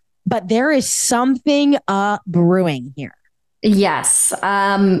 but there is something brewing here. Yes. To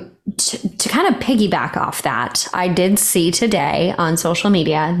kind of piggyback off that, I did see today on social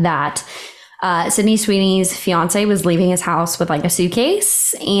media that Sydney Sweeney's fiance was leaving his house with like a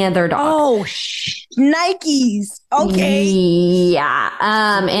suitcase and their dog. Oh, Nikes. Okay. Yeah.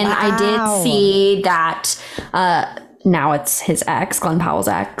 And I did see that now it's his ex, Glenn Powell's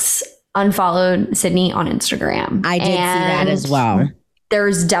ex, unfollowed Sydney on Instagram. I did see that as well.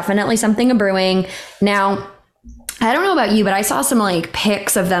 There's definitely something brewing. Now, I don't know about you, but I saw some like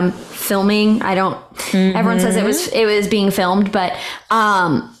pics of them filming. Everyone says it was being filmed, but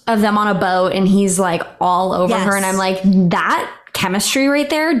of them on a boat and he's like all over her. And I'm like, that chemistry right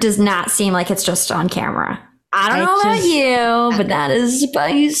there does not seem like it's just on camera. I don't know about you, but that is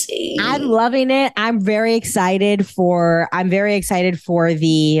spicy. I'm loving it. I'm very excited for the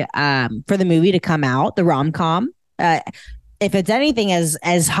movie to come out, the rom-com. If it's anything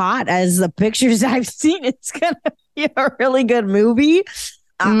as hot as the pictures I've seen, it's going to be a really good movie.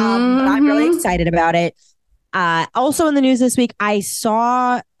 But I'm really excited about it. Also in the news this week, I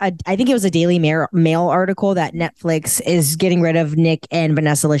saw, I think it was a Daily Mail article that Netflix is getting rid of Nick and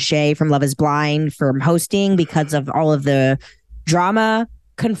Vanessa Lachey from Love is Blind from hosting because of all of the drama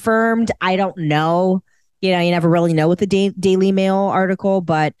confirmed. I don't know. You never really know with the Daily Mail article,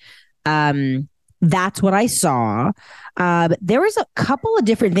 but that's what I saw. There was a couple of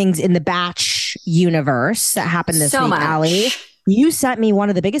different things in the Batch universe that happened this week, Allie. You sent me one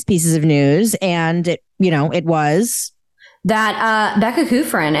of the biggest pieces of news, and it was that Becca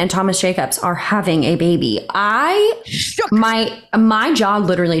Kufrin and Thomas Jacobs are having a baby. My jaw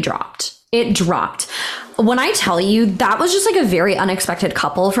literally dropped. It dropped. When I tell you, that was just like a very unexpected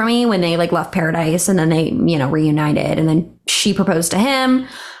couple for me when they like left Paradise and then they, reunited and then she proposed to him.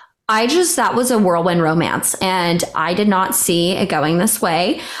 That was a whirlwind romance and I did not see it going this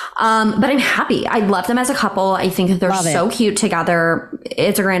way. But I'm happy. I love them as a couple. I think they're so cute together.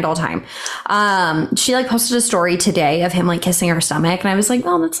 It's a grand old time. She like posted a story today of him like kissing her stomach. And I was like,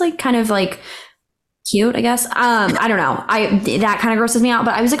 oh, that's like kind of like cute, I guess. I don't know. That kind of grosses me out,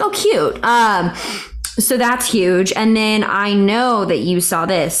 but I was like, oh, cute. So that's huge. And then I know that you saw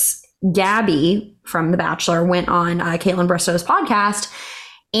this. Gabby from The Bachelor went on Caitlin Bristow's podcast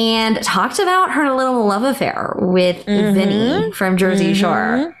and talked about her little love affair with Vinny from Jersey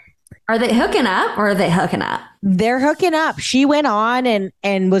Shore. Are they hooking up or are they hooking up? They're hooking up. She went on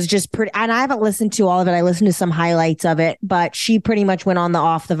and was just pretty, and I haven't listened to all of it. I listened to some highlights of it, but she pretty much went on the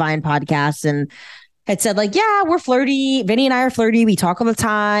Off the Vine podcast and had said like, yeah, we're flirty. Vinny and I are flirty. We talk all the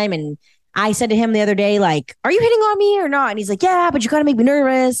time. And I said to him the other day, like, are you hitting on me or not? And he's like, yeah, but you kind of make me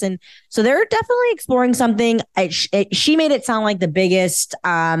nervous. And so they're definitely exploring something. She made it sound like the biggest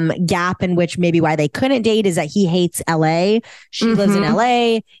gap in which maybe why they couldn't date is that he hates LA. She lives in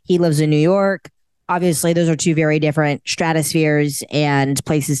LA. He lives in New York. Obviously, those are two very different stratospheres and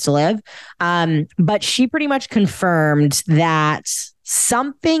places to live. But she pretty much confirmed that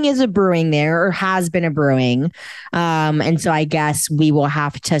something is a brewing there or has been a brewing. And so I guess we will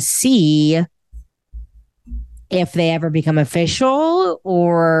have to see if they ever become official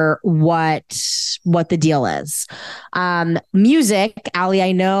or what the deal is. Music, Ali,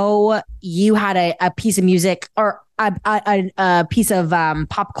 I know you had a piece of music or a piece of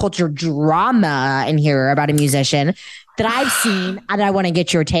pop culture drama in here about a musician that I've seen and I want to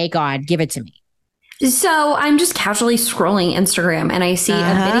get your take on. Give it to me. So I'm just casually scrolling Instagram and I see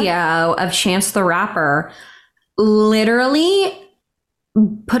a video of Chance the Rapper literally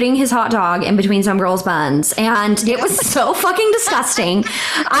putting his hot dog in between some girl's buns. And it was so fucking disgusting.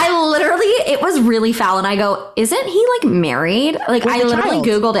 It was really foul. And I go, isn't he like married? Like I literally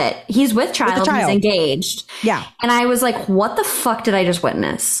Googled it. He's with child. He's engaged. Yeah. And I was like, what the fuck did I just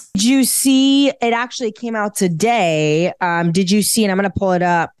witness? Did you see, it actually came out today. Did you see, and I'm going to pull it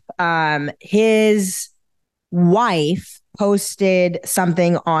up. His wife posted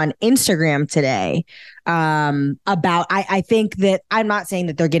something on Instagram today about I think that I'm not saying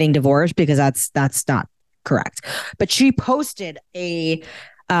that they're getting divorced because that's not correct, but she posted a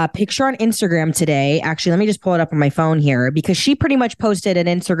picture on Instagram today. Actually, let me just pull it up on my phone here because she pretty much posted an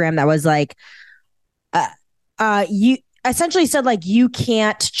Instagram that was like you essentially said like you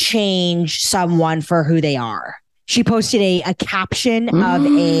can't change someone for who they are. She posted a caption of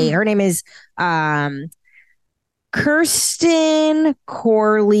her name is Kirsten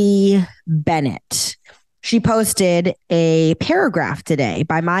Corley Bennett. She posted a paragraph today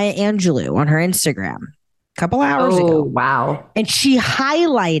by Maya Angelou on her Instagram a couple hours ago. Wow. And she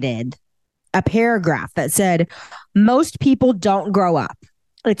highlighted a paragraph that said, most people don't grow up.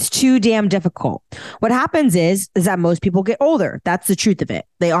 It's too damn difficult. What happens is that most people get older. That's the truth of it.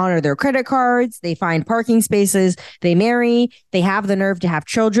 They honor their credit cards. They find parking spaces. They marry. They have the nerve to have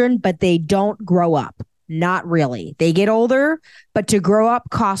children, but they don't grow up. Not really. They get older, but to grow up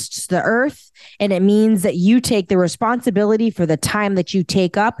costs the earth. And it means that you take the responsibility for the time that you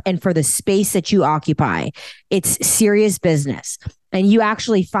take up and for the space that you occupy. It's serious business. And you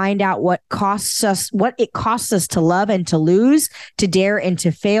actually find out what it costs us to love and to lose, to dare and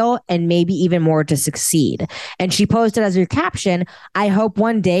to fail, and maybe even more to succeed. And she posted as her caption, I hope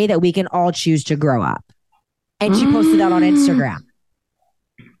one day that we can all choose to grow up. And she posted that on Instagram.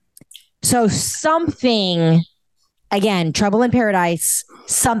 So something, again, trouble in paradise,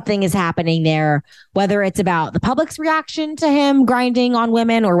 something is happening there, whether it's about the public's reaction to him grinding on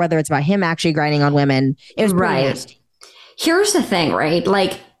women or whether it's about him actually grinding on women. It was pretty nasty. Here's the thing, right?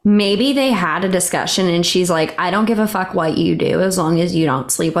 Like maybe they had a discussion and she's like, I don't give a fuck what you do as long as you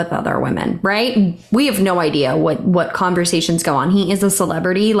don't sleep with other women, right? We have no idea what conversations go on. He is a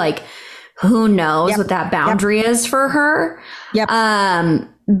celebrity. Like who knows what that boundary is for her.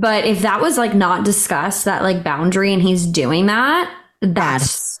 But if that was like not discussed, that like boundary, and he's doing that,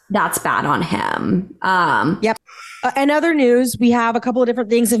 that's bad on him. In other news, we have a couple of different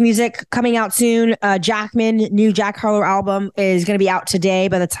things of music coming out soon. Jackman, new Jack Harlow album is going to be out today.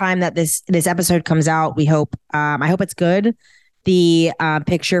 By the time that this episode comes out, we hope. I hope it's good. The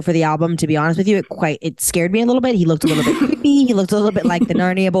picture for the album, to be honest with you, it scared me a little bit. He looked a little bit creepy. He looked a little bit like the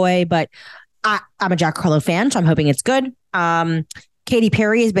Narnia boy, but I'm a Jack Harlow fan, so I'm hoping it's good. Katy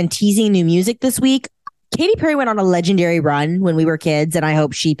Perry has been teasing new music this week. Katy Perry went on a legendary run when we were kids, and I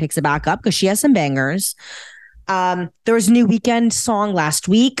hope she picks it back up because she has some bangers. There was a new Weekend song last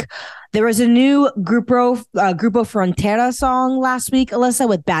week. There was a new Grupo Frontera song last week, Alyssa,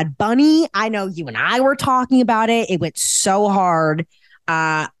 with Bad Bunny. I know you and I were talking about it. It went so hard.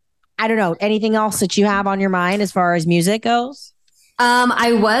 I don't know. Anything else that you have on your mind as far as music goes?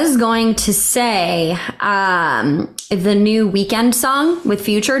 I was going to say the new Weekend song with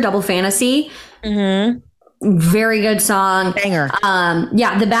Future, Double Fantasy. Very good song. Banger.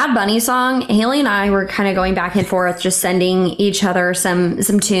 The Bad Bunny song, Haley and I were kind of going back and forth, just sending each other some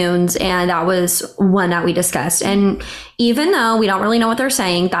tunes. And that was one that we discussed. And even though we don't really know what they're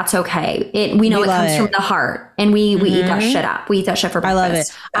saying, that's okay. We know it comes from the heart, and we eat that shit up. We eat that shit for breakfast. I love it.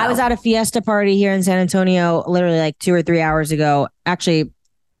 So. I was at a fiesta party here in San Antonio, literally like 2 or 3 hours ago. Actually,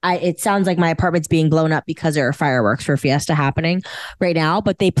 it sounds like my apartment's being blown up because there are fireworks for Fiesta happening right now,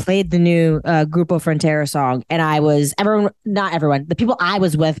 but they played the new Grupo Frontera song, and not everyone, the people I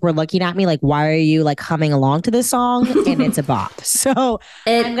was with were looking at me like, why are you like humming along to this song? And it's a bop. So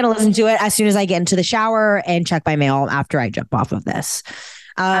I'm going to listen to it as soon as I get into the shower and check my mail after I jump off of this.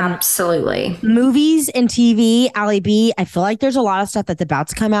 Absolutely. Movies and TV, Ali B, I feel like there's a lot of stuff that's about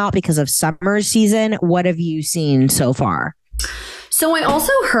to come out because of summer season. What have you seen so far? So I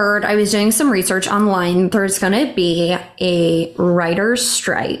also heard, I was doing some research online, there's going to be a writer's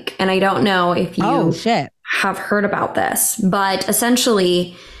strike. And I don't know if you have heard about this, but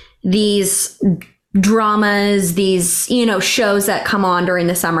essentially these dramas, these, shows that come on during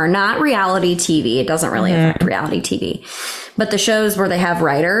the summer, not reality TV. It doesn't really affect reality TV, but the shows where they have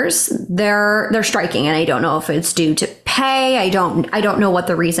writers, they're striking. And I don't know if it's due to pay. I don't know what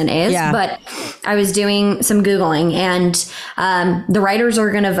the reason is, but I was doing some Googling, and the writers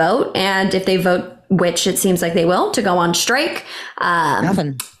are going to vote. And if they vote, which it seems like they will, to go on strike,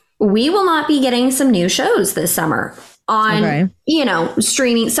 we will not be getting some new shows this summer on,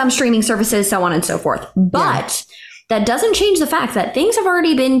 some streaming services, so on and so forth. But that doesn't change the fact that things have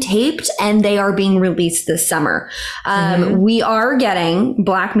already been taped and they are being released this summer. We are getting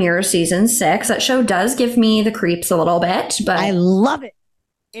Black Mirror season 6. That show does give me the creeps a little bit, but I love it.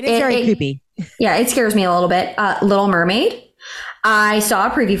 It is very creepy. Yeah, it scares me a little bit. Little Mermaid. I saw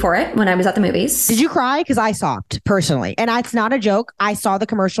a preview for it when I was at the movies. Did you cry? Because I sobbed personally. And it's not a joke. I saw the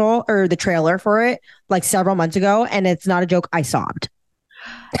commercial or the trailer for it like several months ago, and it's not a joke. I sobbed.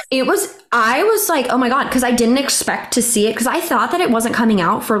 I was like, oh my God, because I didn't expect to see it, because I thought that it wasn't coming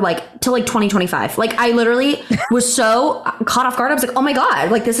out for till 2025. Like, I literally was so caught off guard. I was like, oh my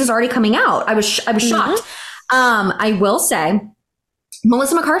God, like this is already coming out. I was shocked. I will say,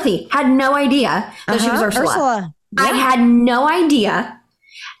 Melissa McCarthy had no idea that she was Ursula. Yeah. I had no idea.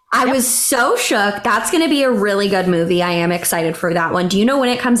 I was so shook. That's going to be a really good movie. I am excited for that one. Do you know when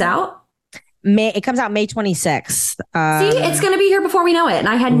it comes out? It comes out May 26th. See, it's going to be here before we know it. And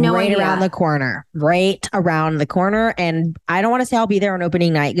I had no idea. Right around the corner. And I don't want to say I'll be there on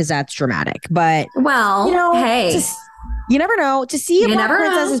opening night because that's dramatic. But, hey. You never know. To see a Black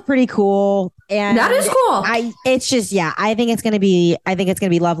princess is pretty cool. And that is cool. I think it's gonna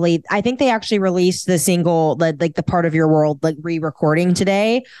be lovely. I think they actually released the single, like the Part of Your World, like re-recording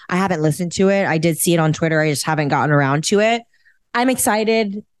today. I haven't listened to it. I did see it on Twitter. I just haven't gotten around to it. I'm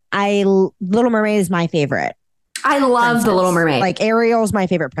excited. Little Mermaid is my favorite. I love princess. The Little Mermaid. Like Ariel's my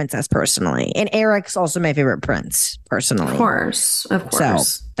favorite princess personally, and Eric's also my favorite prince personally. Of course. So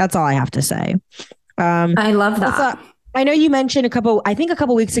that's all I have to say. I love that. I know you mentioned a couple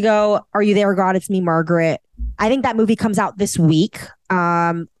weeks ago, Are You There, God? It's Me, Margaret. I think that movie comes out this week.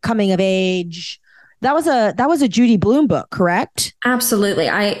 Coming of age. That was a Judy Blume book, correct? Absolutely.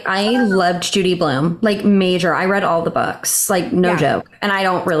 I loved Judy Blume, like major. I read all the books, like no joke. And I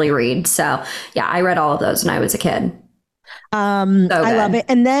don't really read. So yeah, I read all of those when I was a kid. I love it.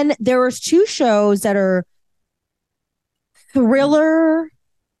 And then there was 2 shows that are thriller.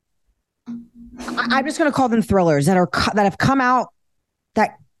 I'm just going to call them thrillers that have come out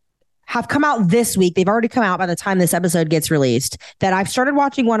this week. They've already come out by the time this episode gets released. That I've started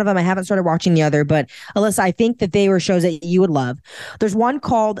watching one of them. I haven't started watching the other, but Alyssa, I think that they were shows that you would love. There's one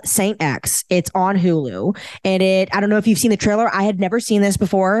called Saint X. It's on Hulu, and I don't know if you've seen the trailer. I had never seen this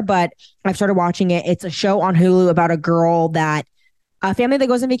before, but I've started watching it. It's a show on Hulu about a girl a family that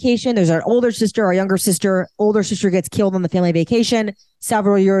goes on vacation. There's an older sister or a younger sister. Older sister gets killed on the family vacation.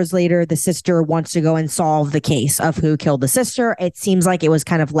 Several years later, the sister wants to go and solve the case of who killed the sister. It seems like it was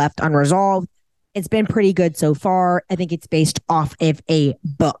kind of left unresolved. It's been pretty good so far. I think it's based off of a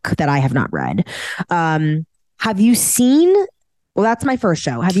book that I have not read. Have you seen? Well, that's my first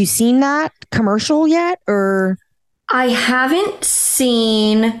show. Have you seen that commercial yet? Or I haven't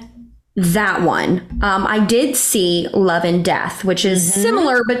seen that one. I did see Love and Death, which is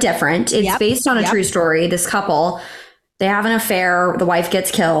similar but different. It's based on a true story. This couple, they have an affair. The wife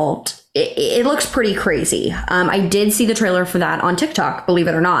gets killed. It looks pretty crazy. I did see the trailer for that on TikTok, believe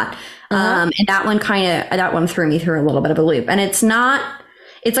it or not. And that one threw me through a little bit of a loop. And it's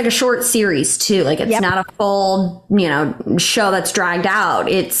like a short series too. Like it's not a full, show that's dragged out.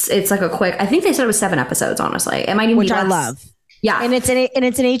 It's like a quick, I think they said it was 7 episodes, honestly. It might even be less. I love. Yeah. And it's an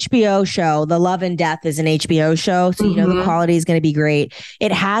HBO show. The Love and Death is an HBO show. So, the quality is going to be great.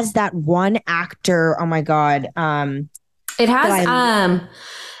 It has that one actor. Oh my God. It has,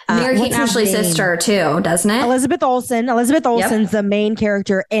 Mary-Kate and Ashley's sister too, doesn't it? Elizabeth Olsen. Elizabeth Olsen's the main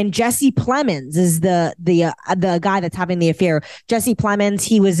character, and Jesse Plemons is the guy that's having the affair. Jesse Plemons,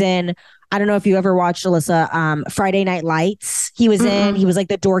 he was in I don't know if you ever watched, Alyssa, Friday Night Lights. He was he was like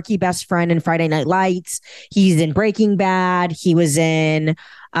the dorky best friend in Friday Night Lights. He's in Breaking Bad. He was in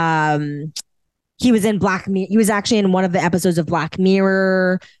Black Mirror. He was actually in one of the episodes of Black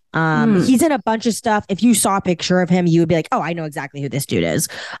Mirror. He's in a bunch of stuff. If you saw a picture of him, you would be like, oh, I know exactly who this dude is.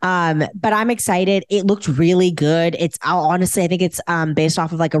 But I'm excited. It looked really good. Honestly, I think it's based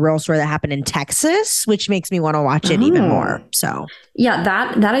off of like a real story that happened in Texas, which makes me want to watch it even more. So yeah,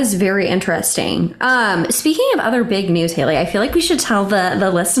 that is very interesting. Speaking of other big news, Haley, I feel like we should tell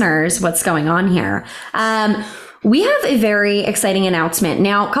the listeners what's going on here. We have a very exciting announcement.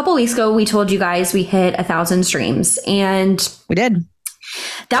 Now, a couple weeks ago, we told you guys we hit 1,000 streams, and we did.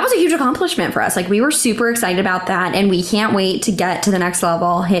 That was a huge accomplishment for us. Like, we were super excited about that, and we can't wait to get to the next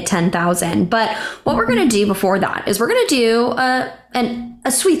level, hit 10,000. But what we're going to do before that is we're going to do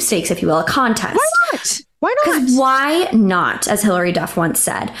a sweepstakes, if you will, a contest. Why not? Why not? Because why not, as Hillary Duff once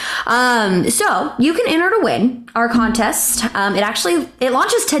said. So you can enter to win our contest. It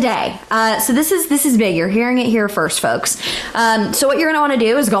launches today. So this is big. You're hearing it here first, folks. So what you're going to want to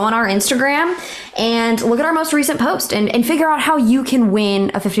do is go on our Instagram and look at our most recent post and figure out how you can win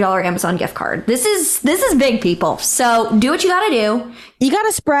a $50 Amazon gift card. This is big, people. So do what you got to do. You got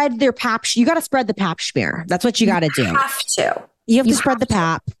to spread their pap. You got to spread the pap smear. That's what you got to do. You have to. You have to spread the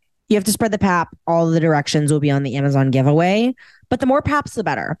pap. You have to spread the pap. All of the directions will be on the Amazon giveaway. But the more paps, the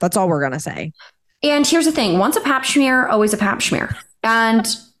better. That's all we're going to say. And here's the thing. Once a pap smear, always a pap smear. And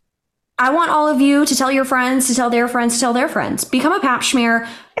I want all of you to tell your friends, to tell their friends, to tell their friends. Become a pap smear,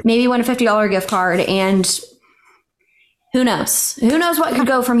 maybe win a $50 gift card, and who knows? Who knows what could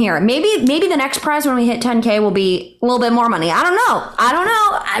go from here? Maybe the next prize when we hit 10K will be a little bit more money. I don't know.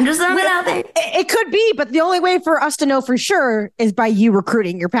 I'm just throwing it out there. It could be, but the only way for us to know for sure is by you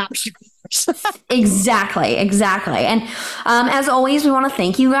recruiting your pap smears. Exactly. And as always, we want to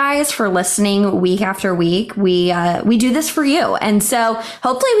thank you guys for listening week after week. We do this for you, and so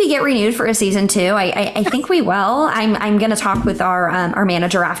hopefully we get renewed for a season 2. I think we will. I'm going to talk with our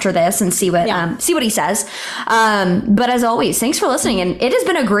manager after this and see what he says. But as always, thanks for listening, and it has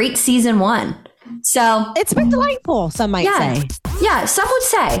been a great season 1. So it's been delightful. Some might say. Yeah, some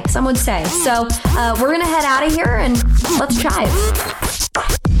would say. So we're going to head out of here and let's chive.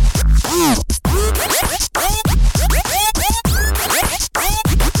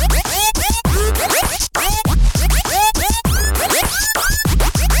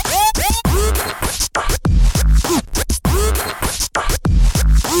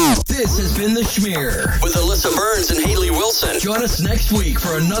 This has been The Schmear with Alyssa Burns and Haley Wilson. Join us next week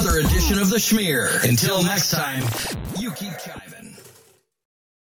for another edition of The Schmear. Until next time, you keep chiving.